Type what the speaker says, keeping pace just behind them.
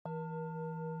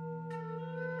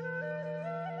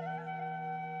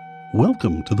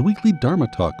Welcome to the weekly Dharma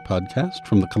Talk podcast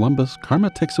from the Columbus Karma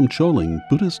Thegsum Choling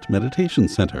Buddhist Meditation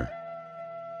Center.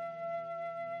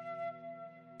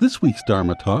 This week's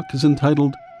Dharma Talk is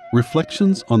entitled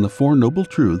Reflections on the Four Noble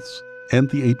Truths and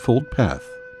the Eightfold Path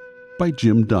by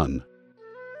Jim Dunn.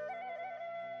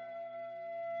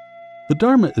 The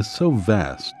Dharma is so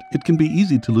vast, it can be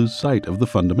easy to lose sight of the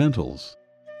fundamentals.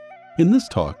 In this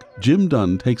talk, Jim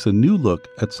Dunn takes a new look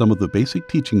at some of the basic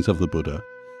teachings of the Buddha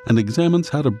and examines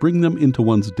how to bring them into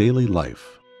one's daily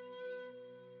life.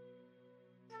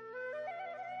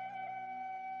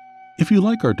 If you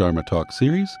like our Dharma Talk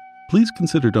series, please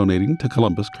consider donating to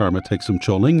Columbus Karma Thegsum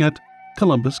Choling at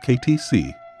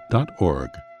columbusktc.org.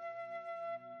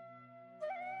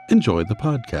 Enjoy the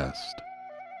podcast.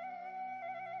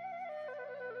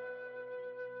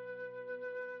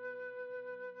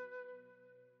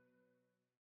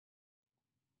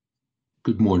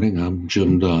 Good morning, I'm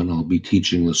Jim Dunn. I'll be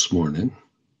teaching this morning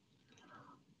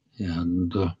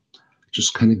and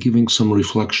just kind of giving some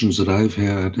reflections that I've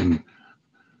had and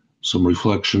some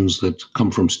reflections that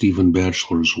come from Stephen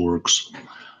Batchelor's works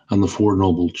on the Four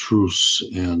Noble Truths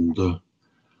and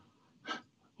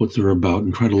what they're about,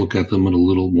 and try to look at them in a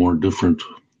little more different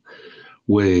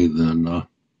way than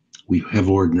we have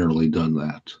ordinarily done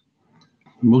that.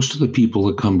 Most of the people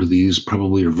that come to these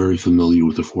probably are very familiar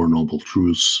with the Four Noble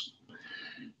Truths.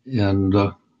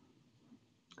 But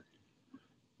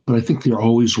I think they're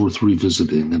always worth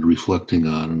revisiting and reflecting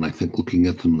on, and I think looking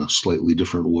at them in a slightly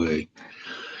different way.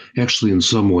 Actually, in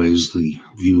some ways, the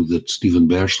view that Stephen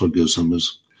Batchelor gives them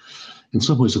is, in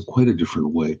some ways, quite a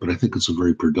different way, but I think it's a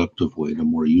very productive way and a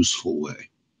more useful way.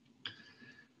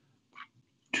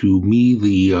 To me,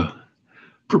 the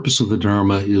purpose of the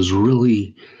Dharma is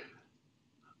really,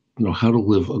 how to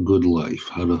live a good life,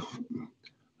 how to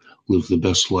live the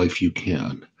best life you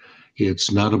can.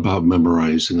 It's not about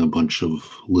memorizing a bunch of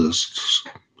lists,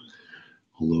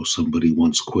 although somebody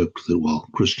once quipped that while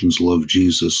Christians love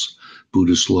Jesus,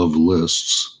 Buddhists love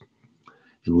lists,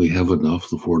 and we have enough: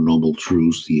 the Four Noble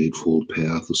Truths, the Eightfold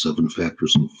Path, the Seven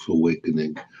Factors of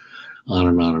Awakening, on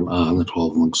and on and on, the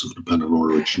 12 Links of Dependent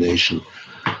Origination.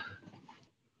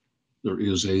 There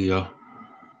is a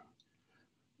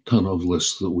ton of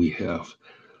lists that we have.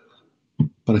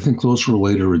 But I think those were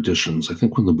later additions. I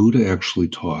think when the Buddha actually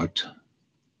taught,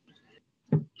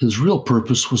 his real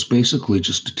purpose was basically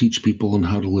just to teach people on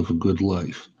how to live a good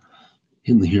life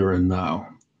in the here and now.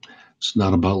 It's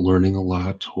not about learning a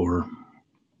lot or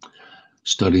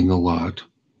studying a lot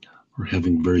or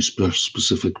having very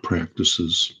specific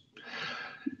practices.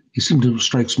 He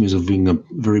strikes me as being a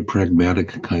very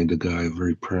pragmatic kind of guy, a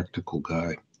very practical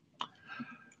guy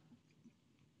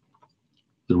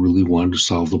that really wanted to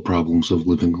solve the problems of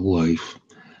living a life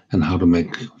and how to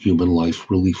make human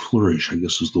life really flourish, I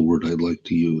guess is the word I'd like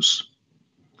to use.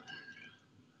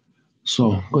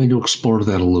 So I'm going to explore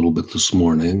that a little bit this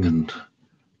morning and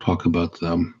talk about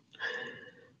them.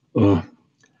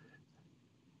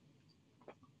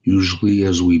 Usually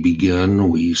as we begin,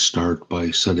 we start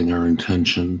by setting our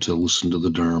intention to listen to the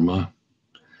Dharma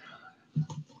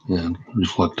and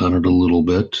reflect on it a little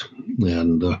bit,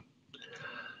 and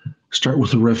start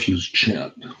with the refuge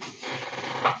chant.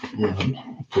 And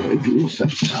what I do with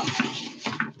that.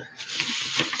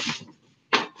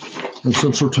 And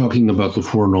since we're talking about the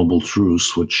Four Noble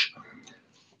Truths, which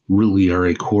really are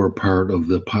a core part of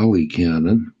the Pali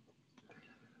Canon,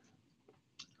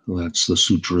 that's the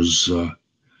sutras that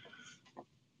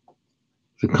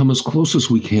come as close as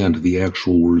we can to the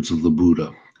actual words of the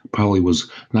Buddha. Pali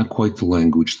was not quite the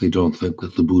language they don't think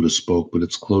that the Buddha spoke, but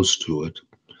it's close to it.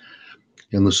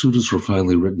 And the sutras were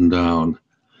finally written down,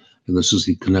 and this is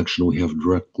the connection we have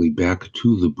directly back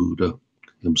to the Buddha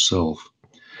himself,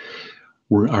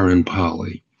 are in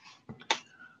Pali.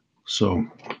 So,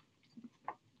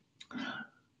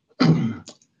 and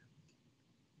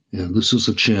this is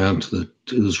a chant that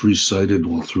is recited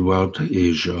throughout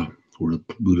Asia, where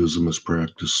Buddhism is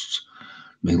practiced,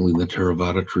 mainly in the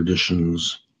Theravada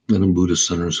traditions and in Buddhist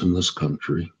centers in this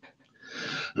country.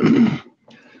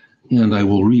 And I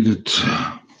will read it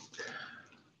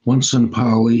once in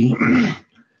Pali,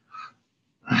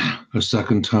 a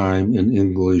second time in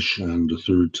English, and a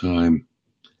third time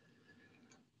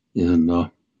in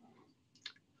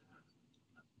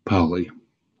Pali.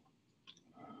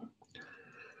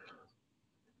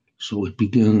 So it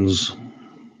begins: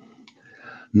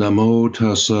 Namo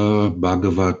tassa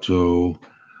bhagavato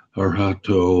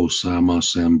arahato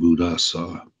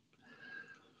sammasambuddhassa.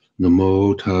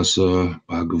 Namo tassa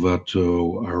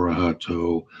bhagavato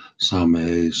arahato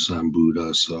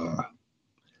sammasambuddhassa.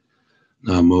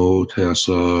 Namo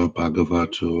tassa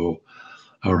bhagavato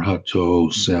Arhato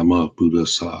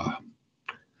Sammabuddhassa.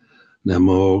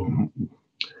 Namo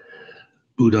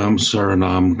Buddham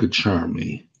Saranam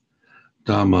Gacchami.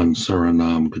 Dhamman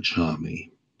Saranam Gacchami.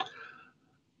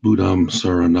 Buddham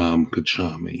Saranam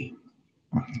Gacchami.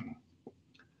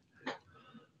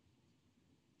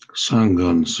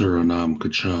 Sanghan Saranam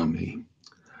Gacchami.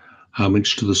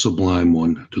 Homage to the Sublime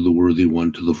One, to the Worthy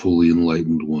One, to the Fully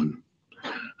Enlightened One.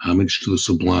 Homage to the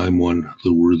Sublime One,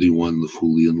 the Worthy One, the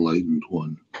Fully Enlightened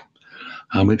One.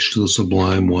 Homage to the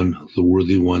Sublime One, the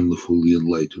Worthy One, the Fully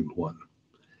Enlightened One.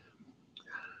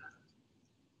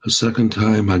 A second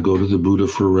time, I go to the Buddha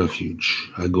for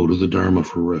refuge. I go to the Dharma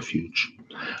for refuge.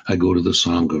 I go to the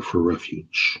Sangha for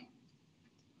refuge.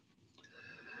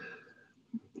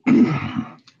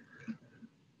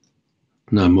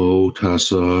 Namo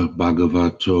tassa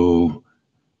bhagavato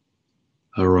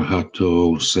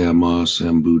arahato samma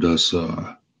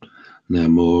sambuddhassa.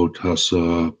 Namo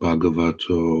tassa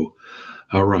bhagavato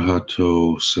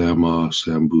arahato samma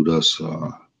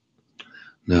sambuddhassa.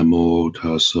 Namo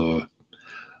tassa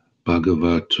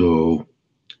bhagavato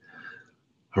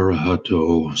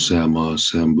arahato samma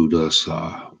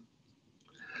sambuddhassa.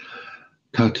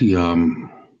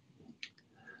 Tatiyam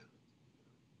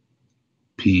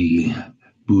pi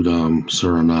Buddham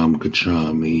Saranam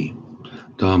Gacchami,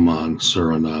 Dhamman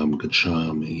Saranam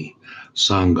Gacchami,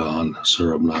 Sanghan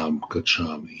Saranam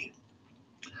Gacchami.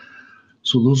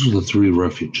 So those are the three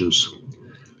refuges.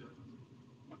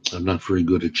 I'm not very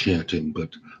good at chanting,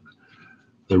 but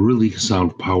they really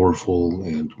sound powerful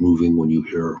and moving when you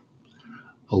hear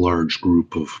a large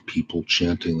group of people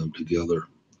chanting them together.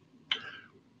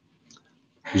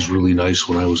 It was really nice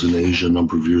when I was in Asia a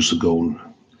number of years ago,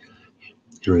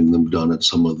 hearing them done at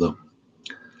some of the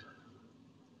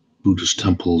Buddhist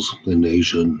temples in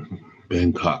Asia and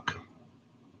Bangkok.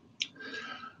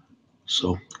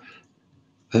 So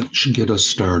that should get us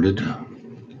started.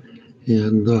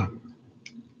 And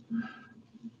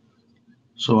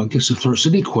so I guess if there's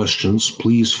any questions,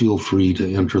 please feel free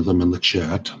to enter them in the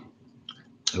chat.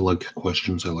 I like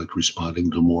questions. I like responding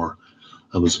to more.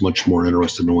 I was much more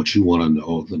interested in what you want to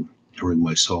know than hearing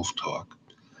myself talk.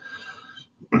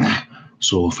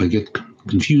 So if I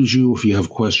confuse you, if you have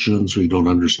questions or you don't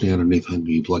understand anything,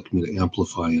 you'd like me to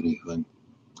amplify anything,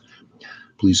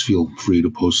 please feel free to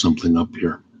post something up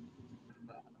here.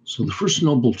 So the First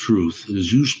Noble Truth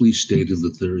is usually stated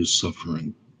that there is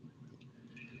suffering.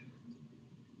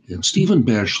 And Stephen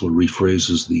Batchelor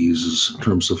rephrases these as in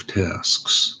terms of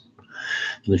tasks.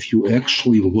 And if you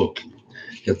actually look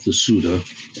at the sutta,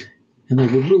 and I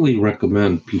would really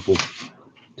recommend people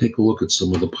take a look at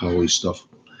some of the Pali stuff.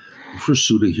 The first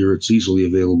sutta here, it's easily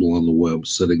available on the web,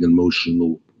 setting in motion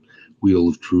the wheel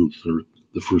of truth, or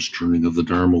the first turning of the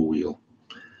Dharma wheel.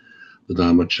 The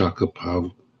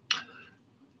Dhammacakkappavattana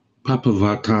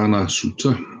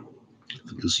Sutta, I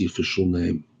think is the official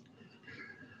name.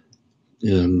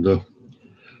 And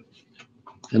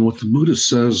what the Buddha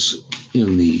says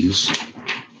in these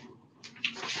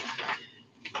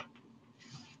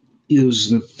is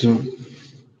that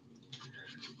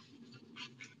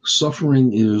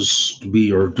suffering is to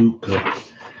be our dukkha.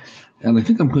 And I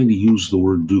think I'm going to use the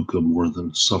word dukkha more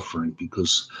than suffering,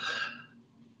 because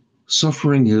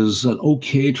suffering is an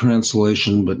okay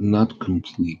translation, but not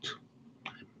complete.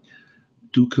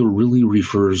 Dukkha really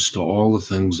refers to all the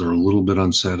things that are a little bit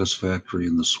unsatisfactory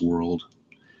in this world.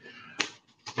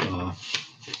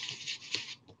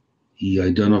 He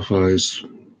identifies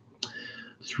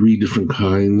three different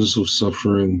kinds of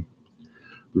suffering.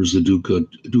 There's the dukkha,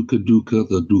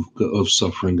 the dukkha of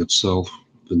suffering itself.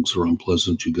 Things are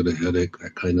unpleasant, you get a headache,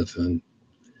 that kind of thing.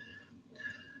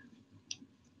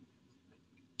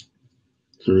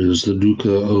 There is the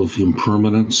dukkha of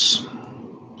impermanence,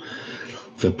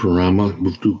 viparama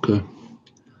dukkha,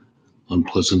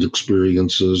 unpleasant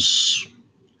experiences,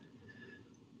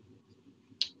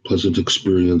 pleasant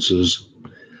experiences.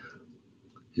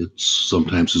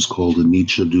 Sometimes it's called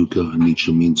anicca dukkha.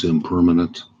 Anicca means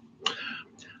impermanent.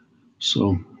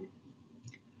 So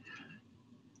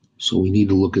we need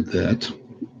to look at that.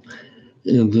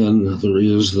 And then there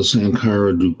is the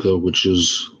sankhara dukkha, which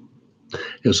has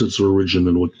its origin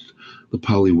in what the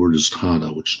Pali word is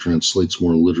thana, which translates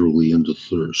more literally into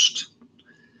thirst.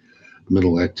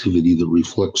 Mental activity that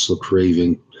reflects the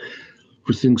craving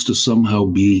for things to somehow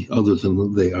be other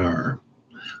than they are,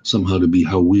 somehow to be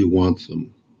how we want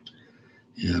them.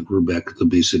 And we're back at the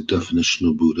basic definition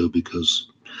of Buddha, because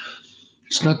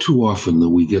it's not too often that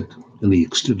we get any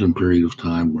extended period of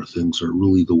time where things are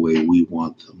really the way we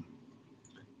want them.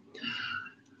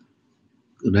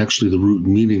 And actually the root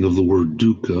meaning of the word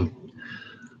dukkha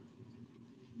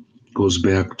goes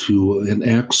back to an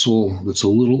axle that's a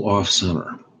little off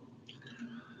center.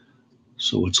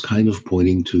 So it's kind of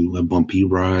pointing to a bumpy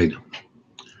ride.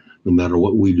 No matter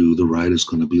what we do, the ride is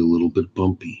going to be a little bit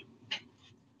bumpy.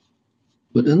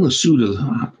 But in the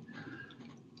Sutta,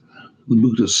 the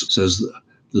Buddha says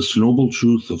this noble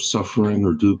truth of suffering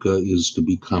or dukkha is to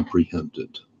be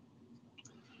comprehended.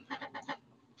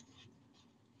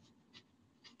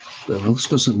 Now, this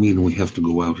doesn't mean we have to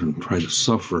go out and try to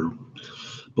suffer,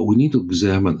 but we need to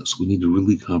examine this. We need to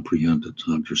really comprehend it,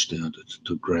 to understand it,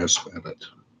 to grasp at it.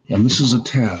 And this is a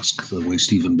task, the way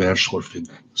Stephen Batchelor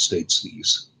states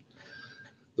these.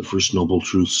 The first noble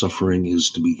truth, suffering, is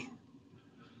to be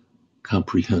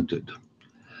comprehended.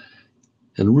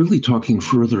 And really talking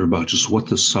further about just what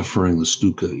the suffering, the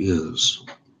dukkha, is.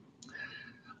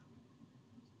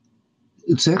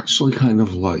 It's actually kind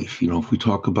of life. If we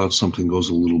talk about something goes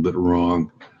a little bit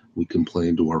wrong, we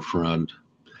complain to our friend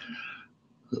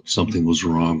that something was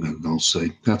wrong, and they'll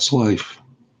say, that's life.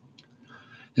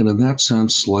 And in that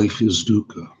sense, life is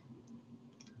dukkha.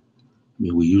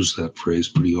 We use that phrase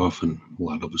pretty often, a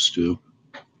lot of us do.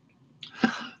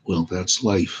 Well, that's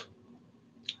life.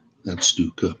 That's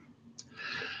dukkha.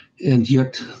 And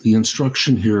yet, the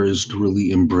instruction here is to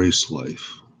really embrace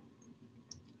life,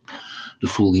 to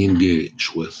fully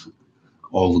engage with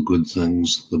all the good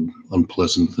things, the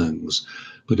unpleasant things,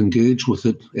 but engage with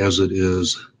it as it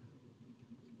is,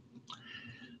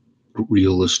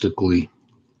 realistically,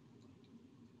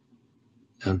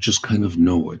 and just kind of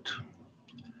know it.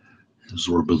 As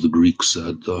Zorba the Greek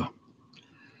said, the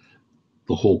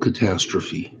whole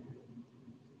catastrophe.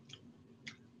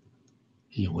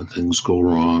 When things go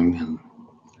wrong and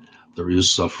there is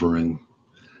suffering,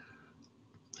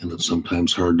 and it's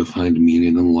sometimes hard to find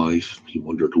meaning in life. You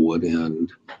wonder to what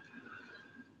end.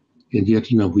 And yet,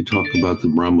 we talk about the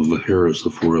Brahma Viharas, the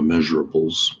four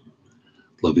immeasurables: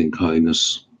 loving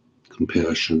kindness,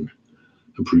 compassion,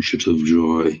 appreciative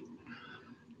joy,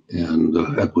 and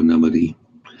equanimity.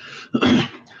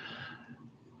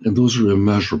 And those are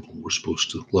immeasurable. We're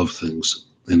supposed to love things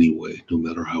anyway, no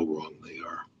matter how wrong they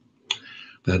are.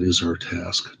 That is our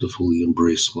task, to fully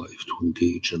embrace life, to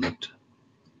engage in it,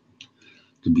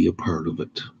 to be a part of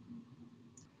it.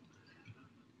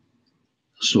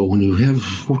 So when you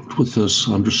have worked with this,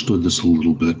 understood this a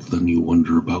little bit, then you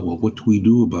wonder about, well, what do we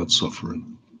do about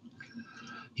suffering?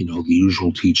 The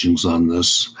usual teachings on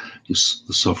this is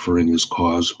the suffering is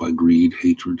caused by greed,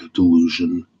 hatred,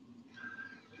 delusion.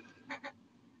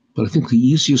 But I think the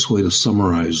easiest way to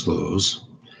summarize those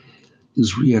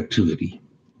is reactivity.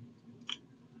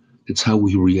 It's how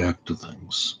we react to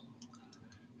things.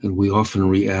 And we often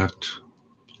react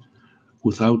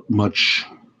without much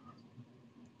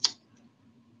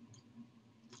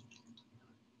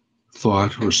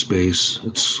thought or space.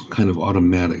 It's kind of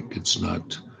automatic. It's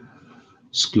not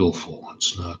skillful.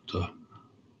 It's not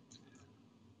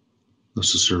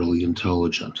necessarily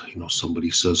intelligent.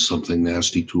 Somebody says something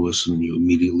nasty to us and you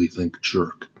immediately think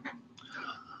jerk.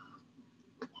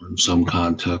 Or in some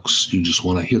contexts, you just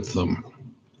want to hit them.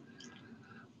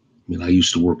 I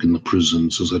used to work in the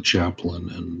prisons as a chaplain,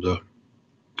 and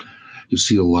you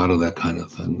see a lot of that kind of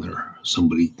thing there.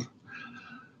 Somebody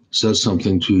says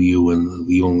something to you, and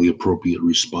the only appropriate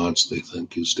response they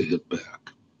think is to hit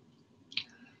back.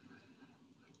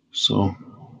 So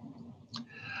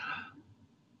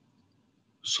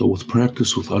with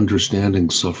practice, with understanding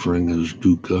suffering as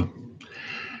dukkha,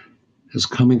 as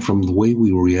coming from the way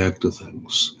we react to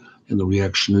things. And the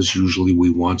reaction is usually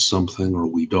we want something, or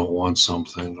we don't want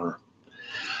something, or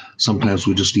sometimes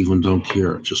we just even don't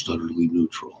care, just utterly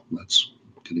neutral. That's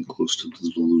getting close to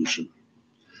the delusion,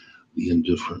 the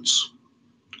indifference.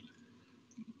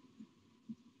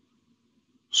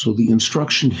 So the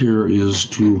instruction here is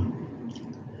to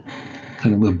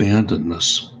kind of abandon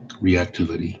this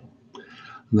reactivity.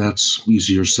 And that's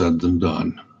easier said than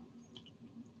done.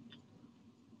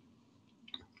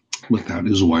 But that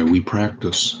is why we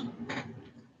practice.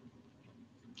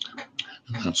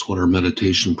 And that's what our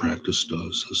meditation practice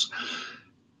does, is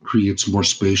creates more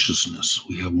spaciousness.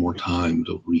 We have more time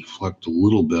to reflect a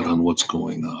little bit on what's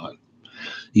going on,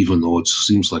 even though it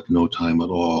seems like no time at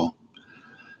all.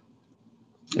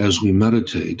 As we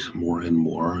meditate more and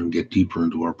more and get deeper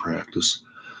into our practice,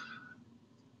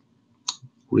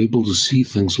 we're able to see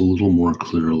things a little more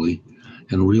clearly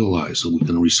and realize that we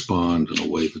can respond in a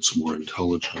way that's more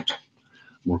intelligent,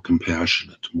 more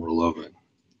compassionate, more loving,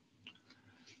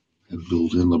 and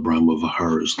build in the Brahma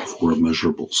Viharas, the four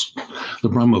immeasurables. The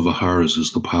Brahma Viharas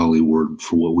is the Pali word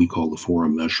for what we call the four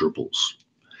immeasurables.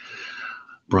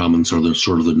 Brahmins are the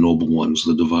sort of the noble ones,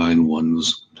 the divine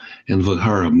ones, and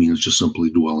Vihara means just simply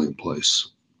dwelling place.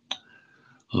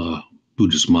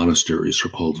 Buddhist monasteries are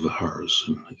called vihars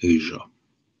in Asia.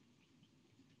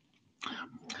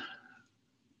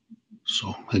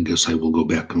 So I guess I will go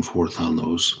back and forth on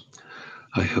those.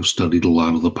 I have studied a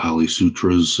lot of the Pali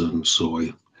Sutras, and so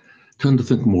I tend to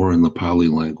think more in the Pali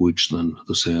language than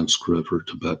the Sanskrit or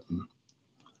Tibetan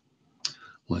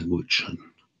language. And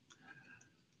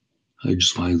I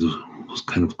just find the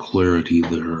kind of clarity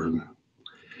there, and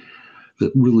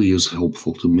that really is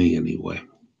helpful to me anyway.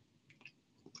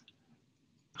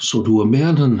 So to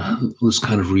abandon this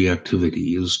kind of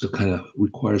reactivity is to kind of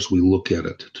requires we look at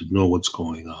it, to know what's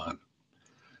going on,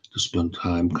 to spend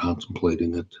time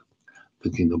contemplating it,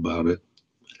 thinking about it,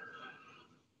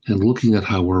 and looking at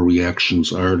how our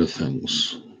reactions are to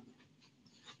things.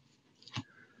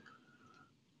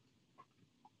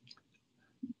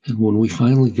 And when we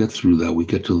finally get through that, we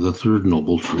get to the third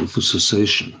noble truth, the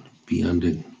cessation, the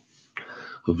ending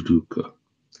of dukkha.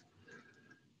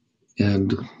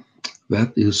 And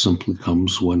that simply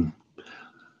comes when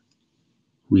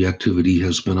reactivity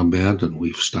has been abandoned.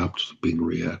 We've stopped being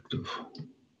reactive.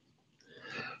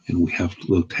 And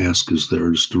the task is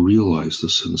there is to realize the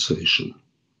sensation.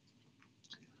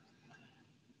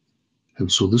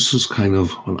 And so this is kind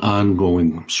of an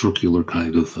ongoing circular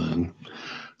kind of thing.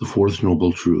 The fourth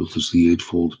noble truth is the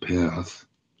Eightfold Path.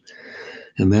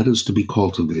 And that is to be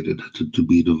cultivated, to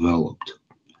be developed.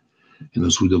 And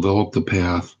as we develop the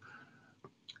path,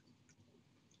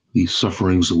 these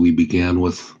sufferings that we began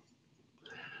with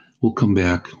will come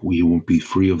back. We won't be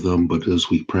free of them, but as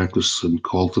we practice and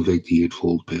cultivate the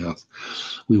Eightfold Path,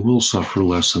 we will suffer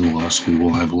less and less. We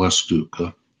will have less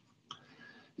dukkha.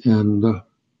 And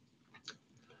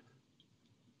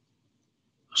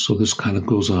so this kind of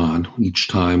goes on. Each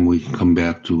time we come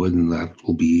back to it, and that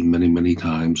will be many, many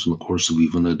times in the course of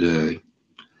even a day.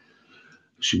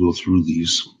 As you go through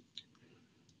these,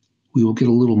 we will get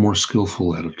a little more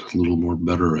skillful at it, a little more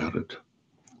better at it.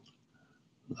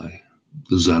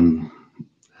 The Zen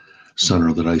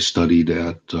center that I studied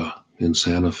at in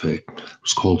Santa Fe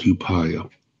was called Upaya,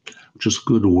 which is a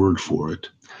good word for it.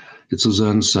 It's a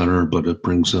Zen center, but it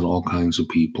brings in all kinds of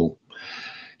people.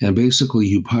 And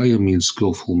basically, Upaya means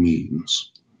skillful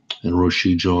means. And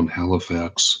Roshi Joan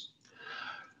Halifax,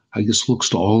 I guess, looks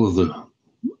to all of the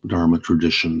Dharma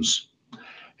traditions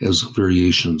as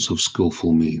variations of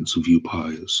skillful means, of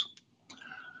upayas.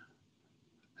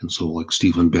 And so like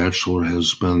Stephen Batchelor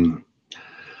has been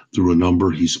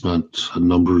through he spent a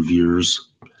number of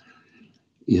years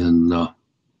in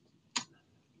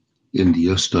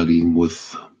India studying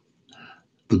with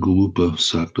the Gelugpa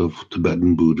sect of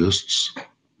Tibetan Buddhists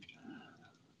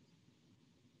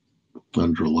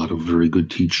under a lot of very good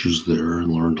teachers there,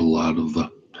 and learned a lot of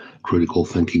the critical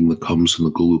thinking that comes in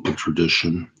the Gelugpa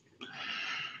tradition.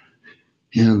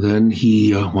 And then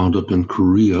he wound up in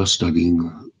Korea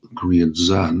studying Korean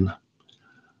Zen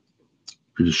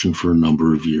tradition for a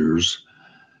number of years.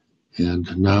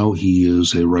 And now he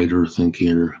is a writer,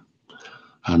 thinker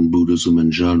on Buddhism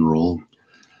in general.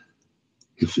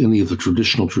 If any of the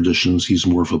traditional traditions, he's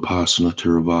more of Vipassana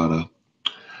Theravada.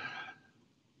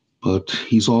 But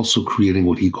he's also creating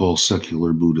what he calls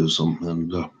secular Buddhism.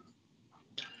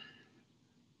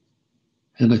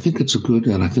 And I think it's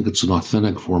an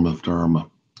authentic form of Dharma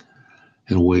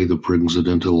in a way that brings it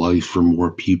into life for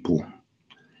more people.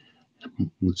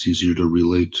 It's easier to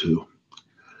relate to.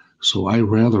 So I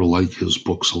rather like his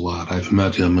books a lot. I've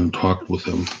met him and talked with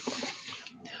him.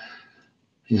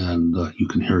 And you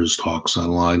can hear his talks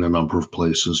online a number of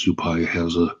places. Upaya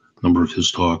has a number of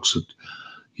his talks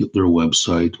at their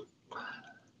website.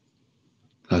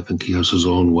 I think he has his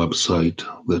own website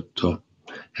that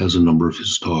has a number of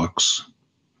his talks.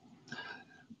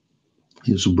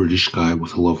 He's a British guy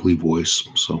with a lovely voice,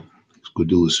 so it's good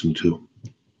to listen to.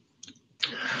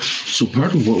 So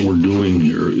part of what we're doing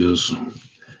here is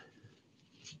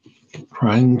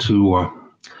trying to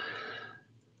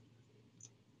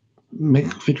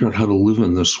figure out how to live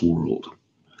in this world.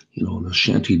 And as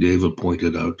Shantideva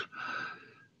pointed out,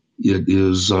 it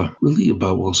is really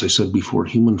about, well, as I said before,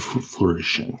 human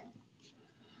flourishing.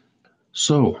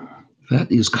 So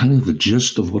that is kind of the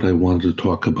gist of what I wanted to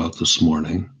talk about this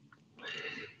morning,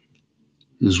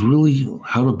 is really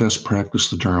how to best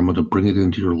practice the Dharma to bring it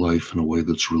into your life in a way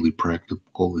that's really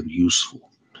practical and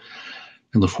useful.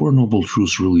 And the Four Noble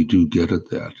Truths really do get at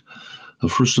that.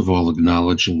 First of all,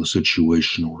 acknowledging the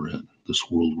situation we're in, this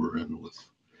world we're in with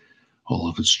all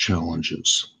of its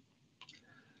challenges.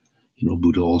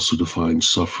 Buddha also defines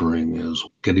suffering as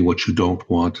getting what you don't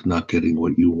want, not getting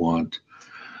what you want.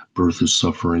 Birth is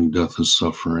suffering, death is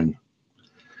suffering.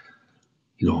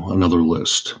 Another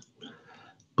list.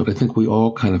 But I think we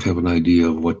all kind of have an idea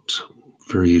of what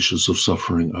variations of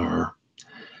suffering are.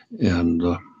 And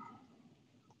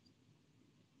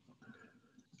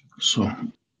so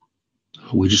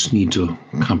we just need to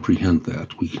comprehend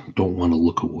that. We don't want to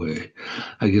look away.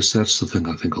 I guess that's the thing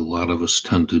I think a lot of us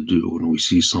tend to do when we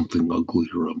see something ugly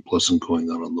or unpleasant going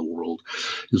on in the world,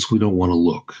 is we don't want to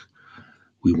look.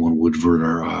 We want to avert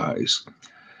our eyes.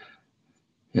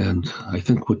 And I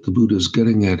think what the Buddha is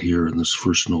getting at here in this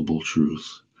first noble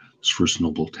truth, this first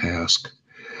noble task,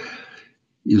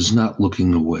 is not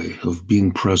looking away, of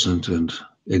being present and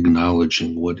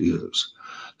acknowledging what is.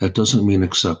 That doesn't mean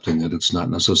accepting it. It's not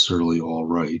necessarily all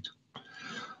right,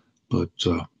 but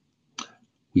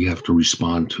we have to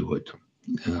respond to it.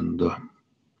 And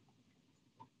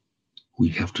we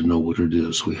have to know what it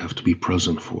is. We have to be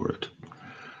present for it.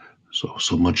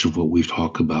 So much of what we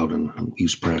talk about in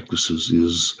these practices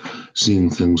is seeing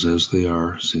things as they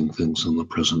are, seeing things in the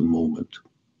present moment.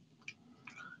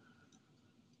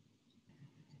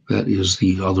 That is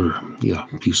the other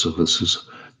piece of this, is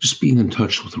just being in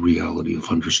touch with the reality of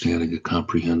understanding it,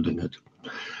 comprehending it,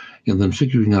 and then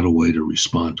figuring out a way to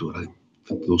respond to it. I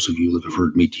think those of you that have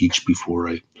heard me teach before,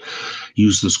 I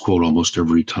use this quote almost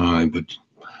every time, but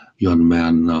young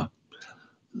man,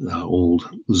 old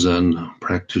Zen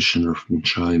practitioner from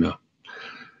China,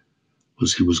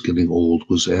 as he was getting old,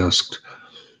 was asked,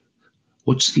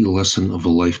 "What's the lesson of a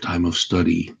lifetime of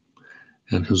study?"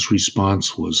 And his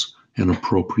response was an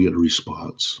appropriate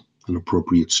response, an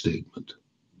appropriate statement.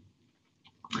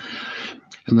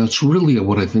 And that's really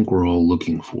what I think we're all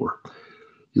looking for,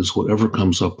 is whatever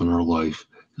comes up in our life,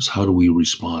 is how do we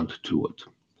respond to it?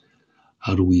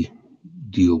 How do we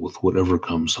deal with whatever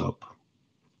comes up?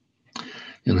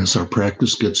 And as our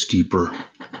practice gets deeper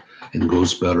and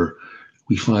goes better,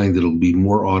 we find that it'll be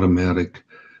more automatic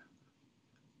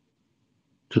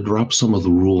to drop some of the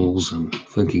rules and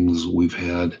thinkings that we've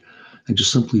had and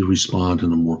just simply respond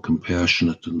in a more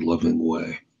compassionate and loving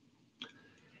way,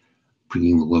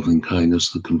 bringing the loving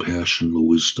kindness, the compassion, the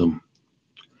wisdom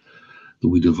that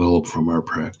we develop from our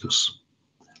practice.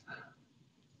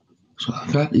 So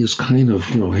that is kind of,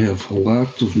 I have a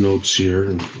lot of notes here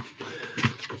and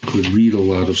could read a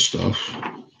lot of stuff.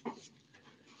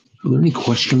 Are there any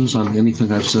questions on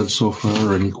anything I've said so far,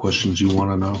 or any questions you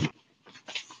want to know?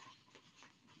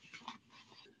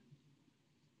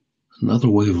 Another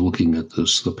way of looking at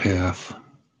this, the path,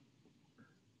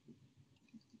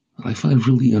 I find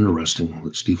really interesting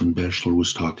that Stephen Batchelor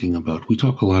was talking about. We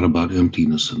talk a lot about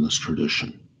emptiness in this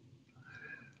tradition.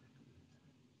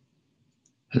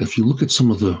 And if you look at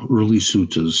some of the early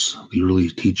suttas, the early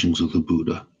teachings of the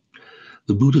Buddha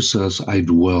says, "I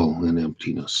dwell in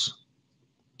emptiness."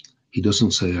 He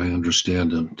doesn't say, "I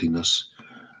understand emptiness,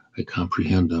 I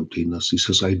comprehend emptiness." He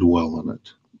says, "I dwell in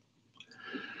it."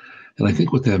 And I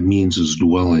think what that means is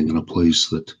dwelling in a place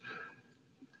that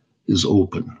is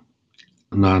open,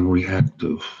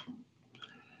 non-reactive.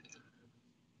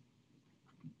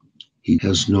 He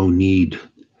has no need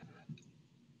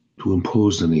to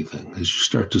impose anything as you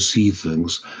start to see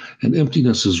things. And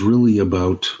emptiness is really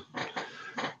about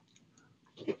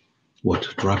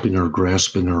dropping our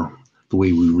grasping, or the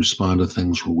way we respond to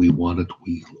things, where we want it,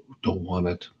 we don't want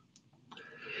it.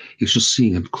 It's just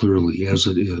seeing it clearly as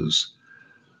it is.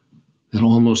 And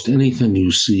almost anything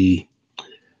you see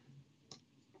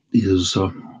is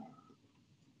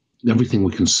everything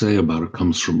we can say about it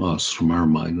comes from us, from our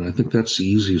mind. And I think that's the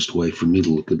easiest way for me to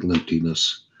look at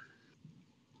emptiness.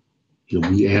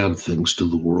 We add things to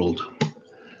the world.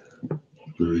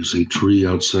 There is a tree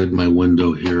outside my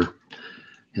window here,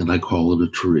 and I call it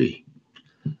a tree.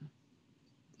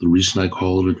 The reason I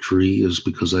call it a tree is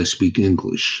because I speak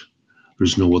English.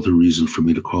 There's no other reason for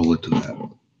me to call it that.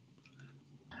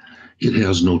 It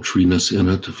has no treeness in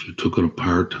it. If you took it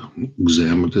apart,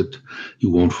 examined it,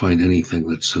 you won't find anything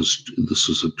that says this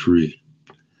is a tree.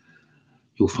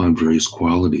 You'll find various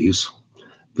qualities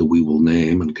that we will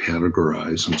name and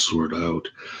categorize and sort out,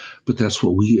 but that's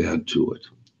what we add to it.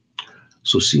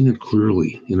 So seeing it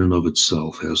clearly in and of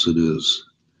itself as it is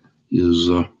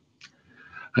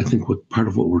I think part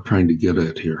of what we're trying to get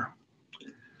at here.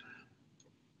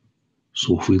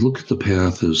 So if we look at the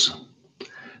path as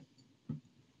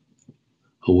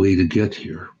a way to get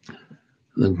here,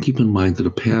 then keep in mind that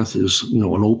a path is, an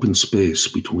open space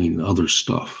between other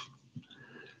stuff.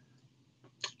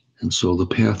 And so the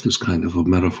path is kind of a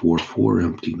metaphor for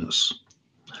emptiness.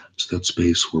 It's that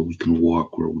space where we can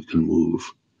walk, where we can move,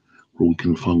 where we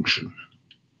can function.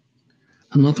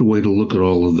 Another way to look at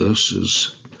all of this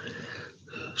is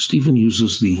Stephen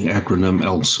uses the acronym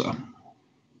ELSA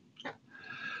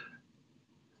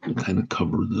to kind of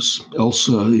cover this.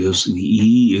 ELSA is, the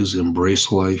E is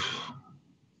embrace life.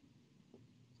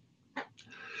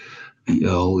 The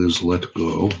L is let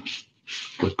go of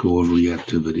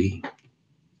reactivity.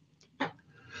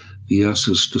 The S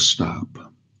is to stop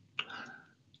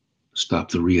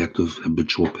the reactive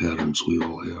habitual patterns we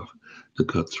all have, to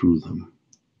cut through them.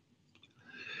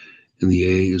 And the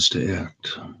A is to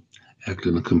act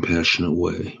in a compassionate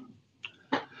way,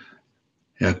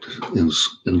 act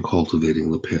in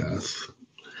cultivating the path,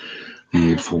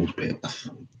 the Eightfold Path.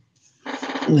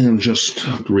 And just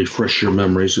to refresh your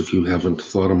memories, if you haven't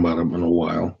thought about them in a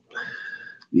while,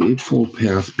 the Eightfold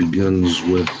Path begins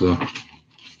with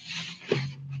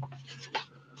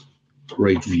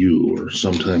right view, or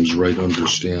sometimes right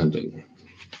understanding.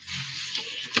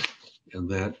 And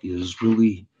that is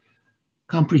really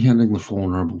comprehending the Four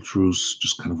Noble Truths,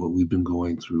 just kind of what we've been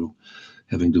going through,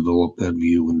 having developed that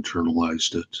view,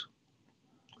 internalized it.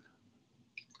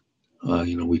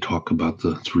 We talk about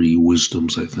the three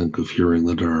wisdoms, I think, of hearing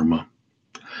the Dharma,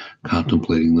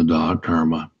 contemplating the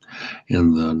Dharma,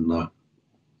 and then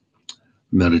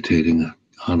meditating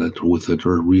on it, with it,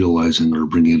 or realizing or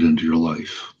bringing it into your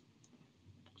life.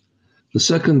 The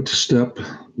second step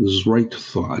is right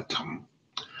thought.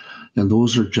 And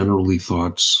those are generally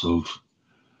thoughts of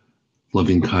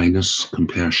loving kindness,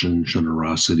 compassion,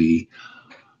 generosity,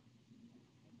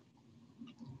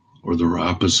 or their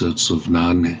opposites of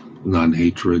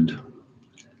non-hatred,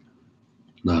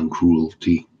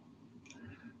 non-cruelty,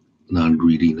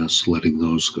 non-greediness, letting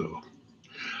those go.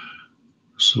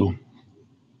 So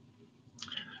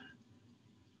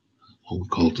we'll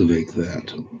cultivate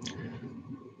that.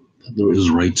 There is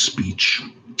right speech.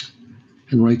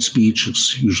 In right speech,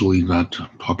 it's usually not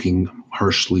talking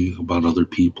harshly about other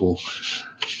people,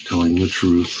 telling the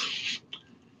truth.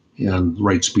 And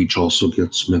right speech also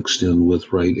gets mixed in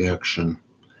with right action,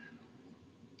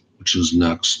 which is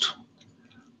next,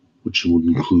 which would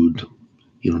include,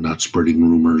 not spreading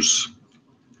rumors,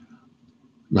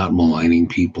 not maligning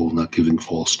people, not giving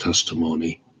false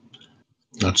testimony,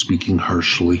 not speaking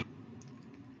harshly.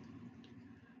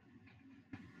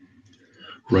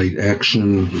 Right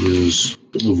action is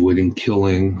avoiding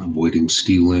killing, avoiding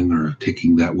stealing, or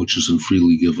taking that which isn't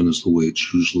freely given, is the way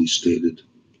it's usually stated.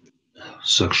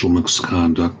 Sexual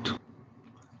misconduct.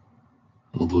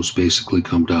 All those basically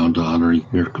come down to honoring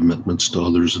your commitments to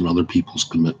others and other people's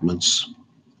commitments.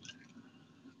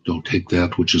 Don't take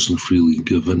that which isn't freely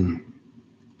given.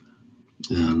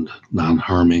 And not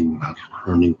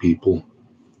harming people.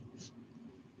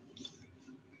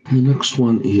 The next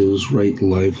one is right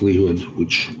livelihood,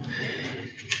 which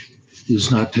is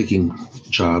not taking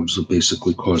jobs that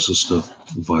basically cause us to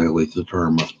violate the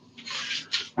Dharma.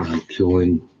 Not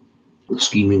killing,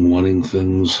 scheming, wanting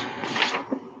things,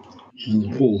 and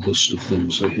the whole list of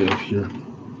things I have here.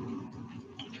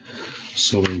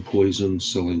 Selling poison,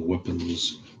 selling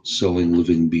weapons, selling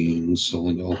living beings,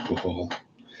 selling alcohol,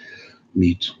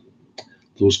 meat,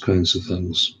 those kinds of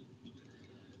things.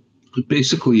 But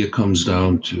basically it comes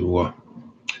down to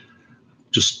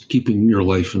just keeping your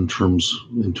life in tune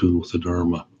with the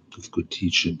Dharma, with good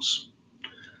teachings,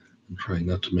 and trying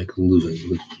not to make a living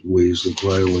with ways that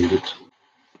violate it.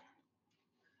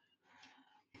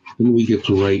 Then we get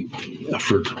to right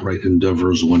effort, right endeavor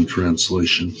as one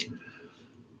translation.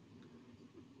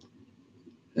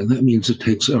 And that means it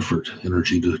takes effort,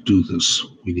 energy to do this.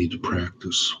 We need to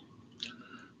practice.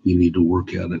 We need to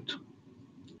work at it.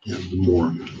 And the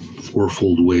more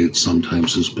fourfold way it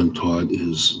sometimes has been taught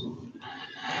is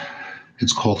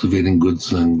it's cultivating good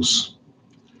things,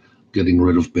 getting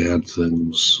rid of bad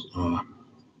things. And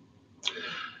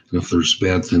if there's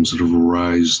bad things that have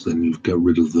arisen, then you've got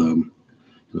rid of them.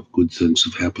 And if good things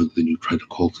have happened, then you try to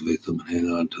cultivate them and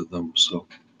hang on to them. So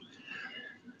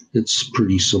it's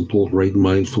pretty simple. Right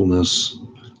mindfulness,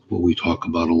 what we talk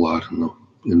about a lot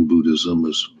in Buddhism,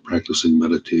 is practicing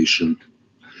meditation.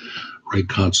 Right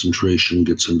concentration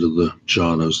gets into the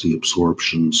jhanas, the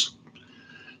absorptions,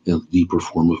 and the deeper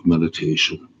form of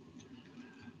meditation.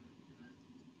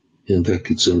 And that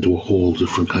gets into a whole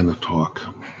different kind of talk.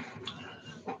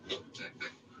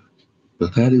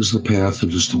 But that is the path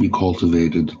that is to be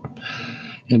cultivated.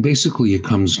 And basically it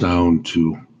comes down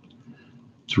to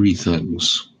three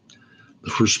things.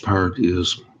 The first part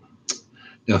is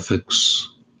ethics.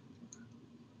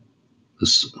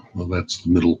 That's the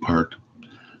middle part.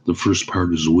 The first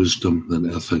part is wisdom,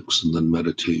 then ethics, and then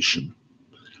meditation.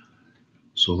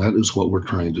 So that is what we're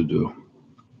trying to do,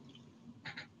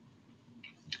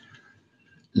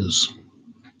 is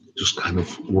just kind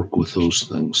of work with those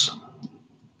things.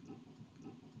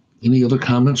 Any other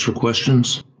comments or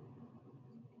questions?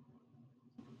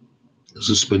 Has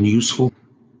this been useful?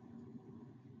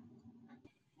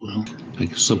 Well, I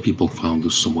guess some people found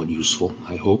this somewhat useful,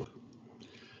 I hope.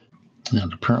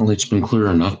 And apparently it's been clear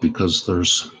enough because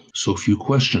there's so few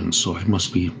questions, so I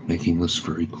must be making this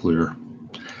very clear.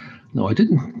 No, I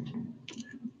didn't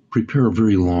prepare a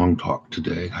very long talk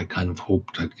today. I kind of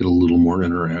hoped I'd get a little more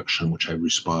interaction, which I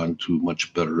respond to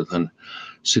much better than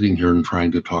sitting here and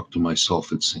trying to talk to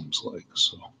myself, it seems like.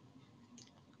 So,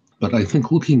 but I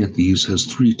think looking at these as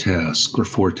 3 tasks or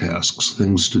 4 tasks,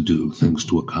 things to do, things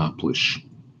to accomplish,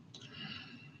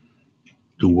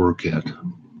 to work at,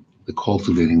 the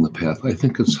cultivating the path, I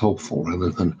think it's helpful rather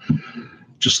than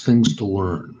just things to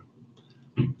learn.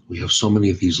 We have so many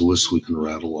of these lists we can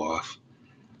rattle off,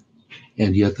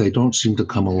 and yet they don't seem to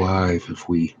come alive if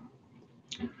we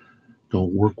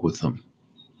don't work with them.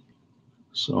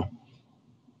 So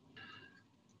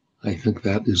I think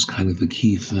that is kind of the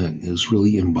key thing, is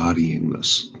really embodying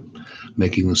this,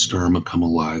 making this Dharma come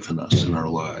alive in us, in our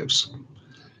lives,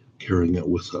 carrying it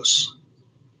with us.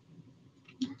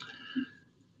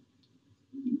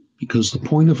 Because the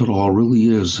point of it all really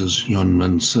is, as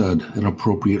Yunmen said, an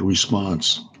appropriate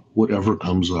response, whatever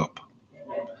comes up,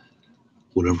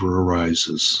 whatever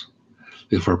arises.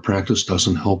 If our practice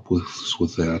doesn't help with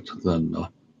that, then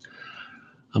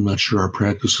I'm not sure our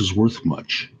practice is worth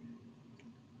much.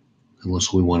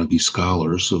 Unless we want to be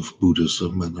scholars of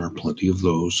Buddhism, and there are plenty of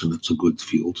those, and it's a good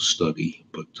field to study.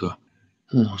 But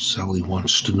Sally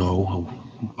wants to know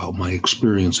about my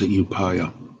experience at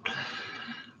Upaya.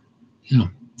 Yeah.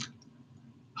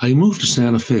 I moved to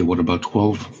Santa Fe, about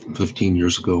 12, 15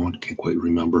 years ago? I can't quite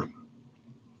remember.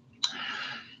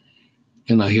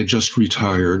 And I had just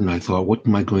retired, and I thought, what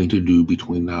am I going to do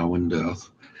between now and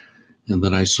death? And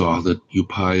then I saw that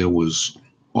Upaya was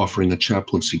offering a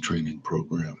chaplaincy training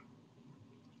program.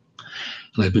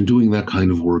 And I've been doing that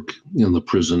kind of work in the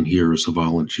prison here as a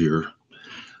volunteer,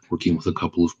 working with a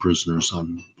couple of prisoners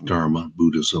on Dharma,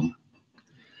 Buddhism.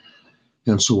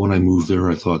 And so when I moved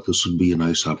there, I thought this would be a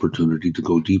nice opportunity to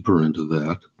go deeper into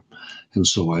that. And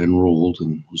so I enrolled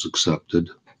and was accepted.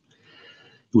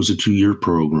 It was a 2-year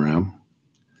program.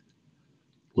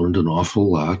 Learned an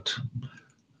awful lot.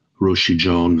 Roshi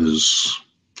Joan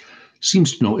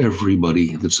seems to know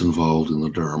everybody that's involved in the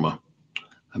Dharma.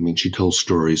 I mean, she tells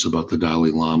stories about the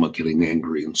Dalai Lama getting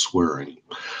angry and swearing.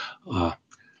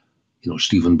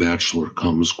 Stephen Batchelor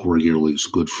comes regularly. He's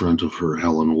a good friend of her.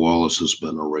 Helen Wallace has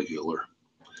been a regular.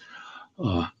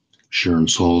 Sharon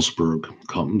Salzberg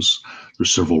comes.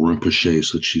 There's several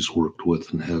Rinpoches that she's worked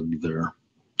with and had there.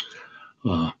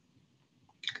 I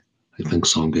think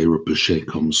Sangye Rinpoche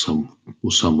comes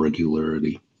with some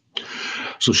regularity.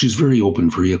 So she's very open,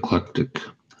 very eclectic.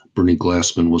 Bernie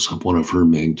Glassman was one of her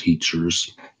main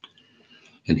teachers,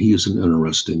 and he is an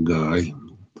interesting guy.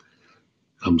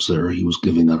 Comes there, he was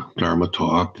giving a Dharma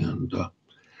talk and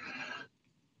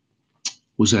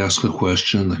was asked a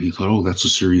question that he thought, oh, that's a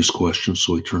serious question.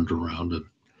 So he turned around and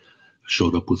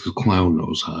showed up with his clown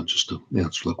nose on just to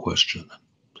answer the question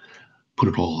and put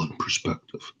it all in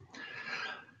perspective.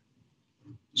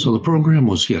 So the program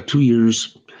was, 2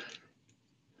 years,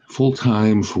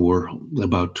 full-time for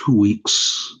about 2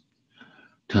 weeks,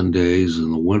 10 days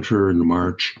in the winter in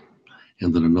March,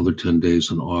 and then another 10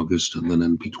 days in August, and then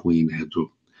in between had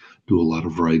to do a lot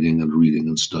of writing and reading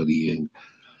and studying,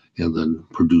 and then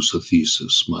produce a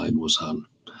thesis. Mine was on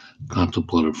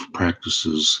contemplative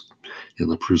practices in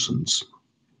the prisons.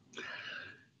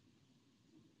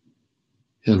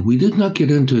 And we did not get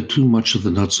into too much of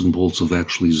the nuts and bolts of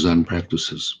actually Zen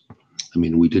practices. I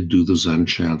mean, we did do the Zen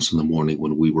chants in the morning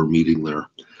when we were meeting there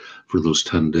for those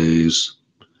 10 days,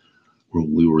 where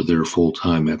we were there full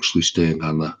time, actually staying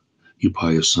on the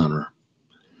Upaya Center.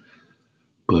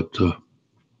 But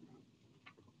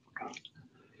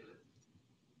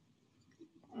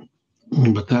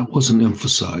that wasn't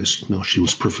emphasized. No, she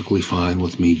was perfectly fine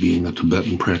with me being a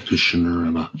Tibetan practitioner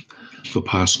and a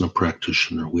Vipassana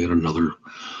practitioner. We had another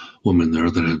woman there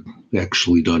that had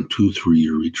actually done 2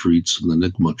 3-year retreats in the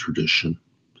Nyingma tradition.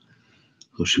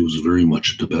 So she was very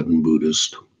much a Tibetan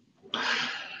Buddhist.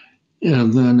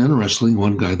 And then, interestingly,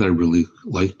 one guy that I really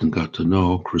liked and got to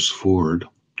know, Chris Ford,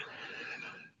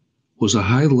 was a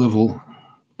high-level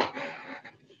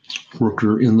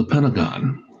worker in the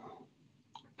Pentagon.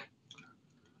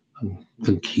 I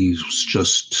think he's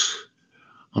just,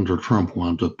 under Trump,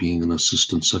 wound up being an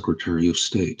assistant secretary of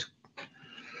state.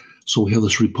 So we have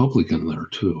this Republican there,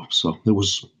 too. So it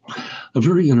was a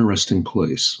very interesting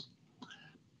place.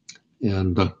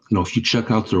 And, if you check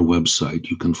out their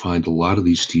website, you can find a lot of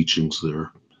these teachings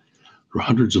there. There are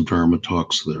hundreds of Dharma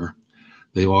talks there.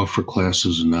 They offer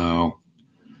classes now,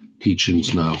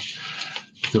 teachings now,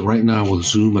 that right now with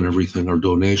Zoom and everything are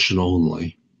donation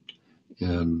only.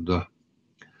 And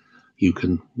you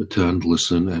can attend,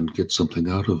 listen, and get something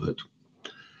out of it.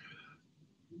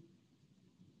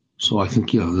 So I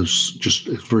think, yeah, there's just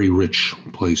a very rich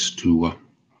place to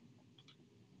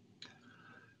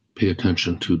pay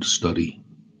attention to study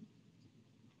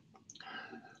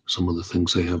some of the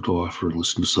things they have to offer and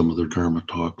listen to some of their Dharma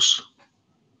talks.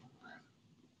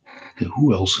 Yeah,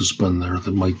 who else has been there that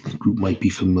the group might be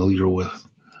familiar with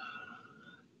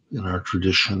in our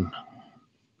tradition?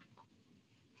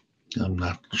 I'm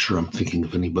not sure I'm thinking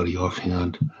of anybody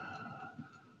offhand,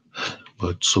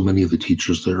 but so many of the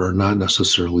teachers there are not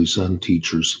necessarily Zen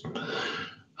teachers.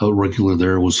 A regular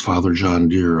there was Father John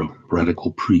Deere, a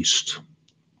radical priest,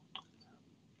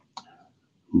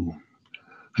 who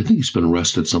I think he's been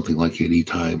arrested something like 80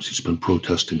 times. He's been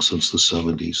protesting since the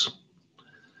 70s.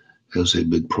 Has a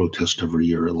big protest every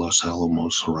year at Los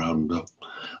Alamos around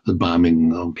the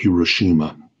bombing of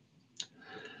Hiroshima.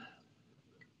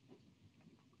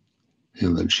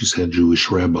 And then she's had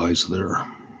Jewish rabbis there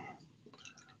a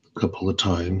couple of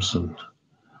times, and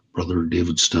Brother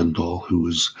David Stendhal, who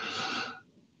is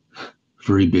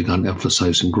very big on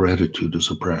emphasizing gratitude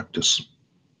as a practice.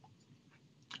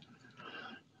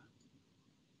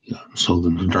 Yeah, so the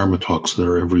Dharma talks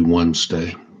there every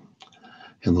Wednesday,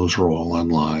 and those are all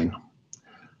online.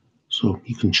 So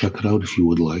you can check it out if you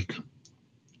would like.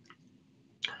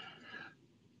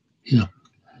 Yeah.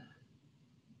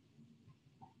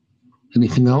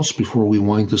 Anything else before we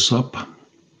wind this up?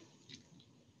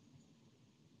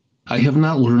 I have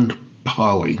not learned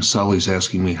Pali. Sally's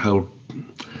asking me how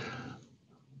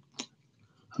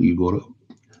you go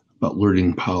about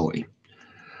learning Pali.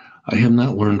 I have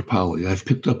not learned Pali. I've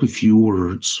picked up a few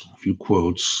words, a few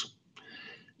quotes,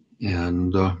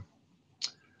 and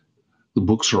the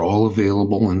books are all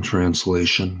available in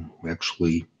translation.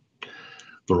 Actually,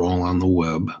 they're all on the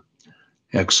web.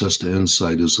 Access to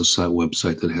Insight is a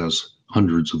website that has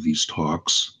hundreds of these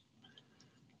talks.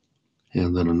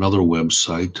 And then another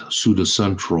website, Sutta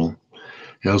Central,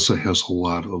 also has a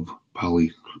lot of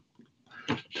Pali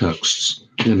texts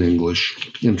in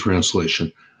English, in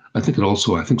translation. I think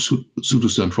Sutta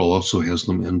Central also has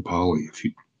them in Pali if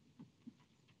you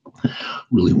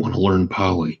really want to learn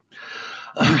Pali.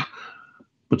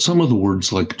 But some of the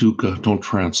words like dukkha don't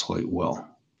translate well.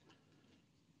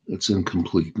 It's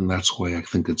incomplete, and that's why I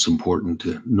think it's important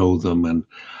to know them. And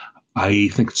I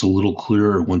think it's a little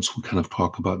clearer once we kind of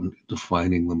talk about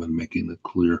defining them and making it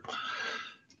clear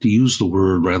to use the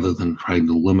word rather than trying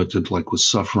to limit it, like with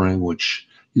suffering, which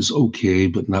is okay,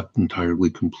 but not entirely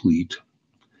complete.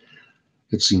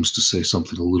 It seems to say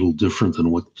something a little different than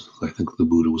what I think the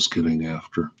Buddha was getting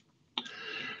after.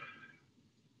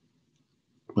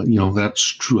 But, that's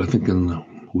true. I think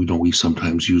we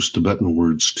sometimes use Tibetan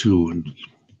words too in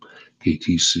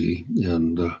KTC.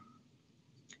 And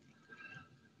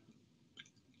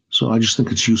so I just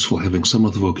think it's useful having some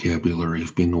of the vocabulary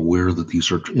of being aware that these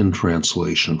are in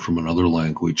translation from another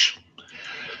language.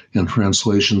 And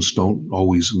translations don't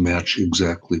always match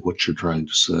exactly what you're trying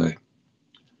to say.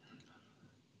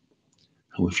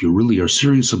 Now, if you really are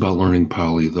serious about learning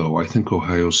Pali, though, I think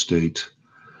Ohio State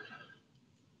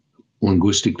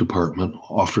Linguistic Department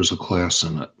offers a class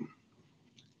in it.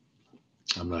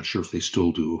 I'm not sure if they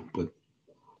still do, but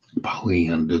Pali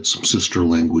and its sister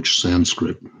language,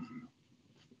 Sanskrit.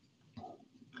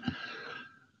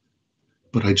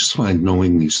 But I just find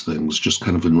knowing these things just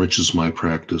kind of enriches my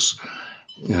practice,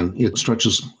 and it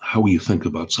stretches how you think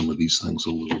about some of these things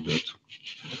a little bit.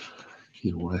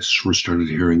 When I first started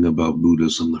hearing about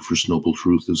Buddhism, the first noble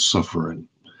truth is suffering.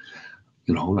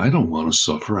 And I don't want to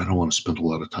suffer. I don't want to spend a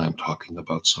lot of time talking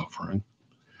about suffering.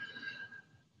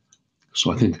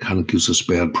 So I think it kind of gives us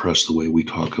bad press the way we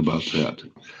talk about that.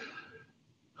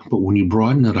 But when you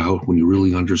broaden it out, when you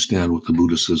really understand what the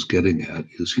Buddha is getting at,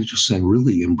 is he's just saying,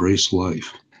 really embrace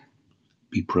life.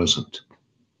 Be present.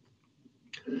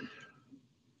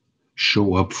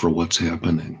 Show up for what's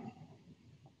happening.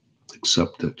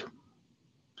 Accept it.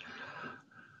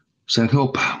 Does that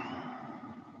help?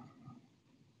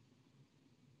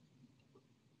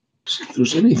 See if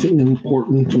there's anything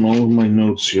important in all of my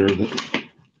notes here that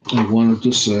I wanted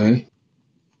to say.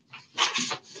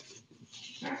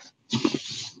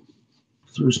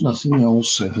 If there's nothing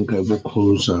else, I think I will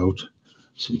close out,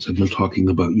 since I've been talking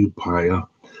about Upaya,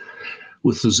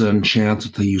 with the Zen chant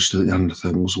that they used to end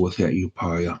things with at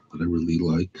Upaya that I really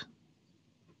like.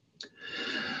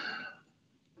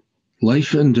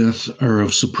 Life and death are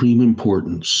of supreme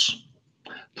importance.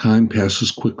 Time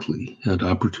passes quickly and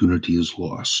opportunity is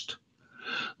lost.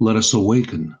 Let us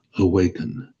awaken,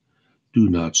 awaken. Do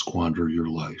not squander your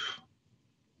life.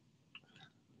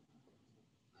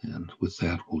 And with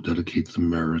that, we'll dedicate the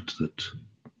merit that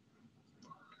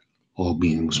all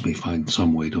beings may find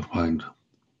some way to find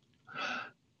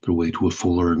their way to a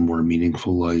fuller and more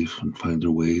meaningful life and find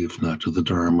their way, if not to the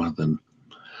Dharma, then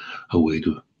a way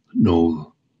to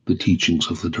know the teachings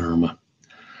of the Dharma.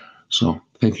 So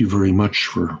thank you very much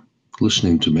for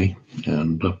listening to me.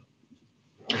 And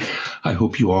I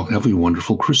hope you all have a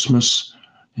wonderful Christmas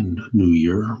and New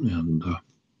Year. And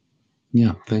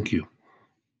thank you.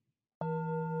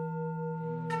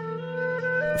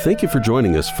 Thank you for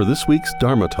joining us for this week's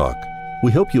Dharma Talk.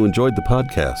 We hope you enjoyed the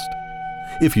podcast.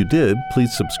 If you did,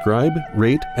 please subscribe,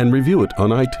 rate, and review it on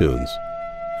iTunes.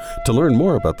 To learn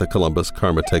more about the Columbus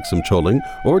Karma Thegsum Choling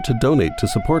or to donate to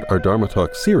support our Dharma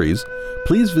Talk series,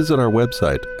 please visit our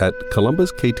website at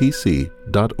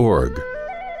columbuskTC.org.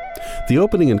 The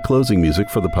opening and closing music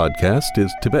for the podcast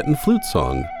is Tibetan Flute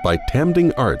Song by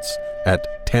Tamding Arts at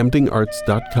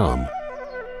tamdingarts.com.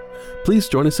 Please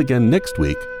join us again next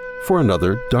week for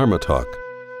another Dharma Talk.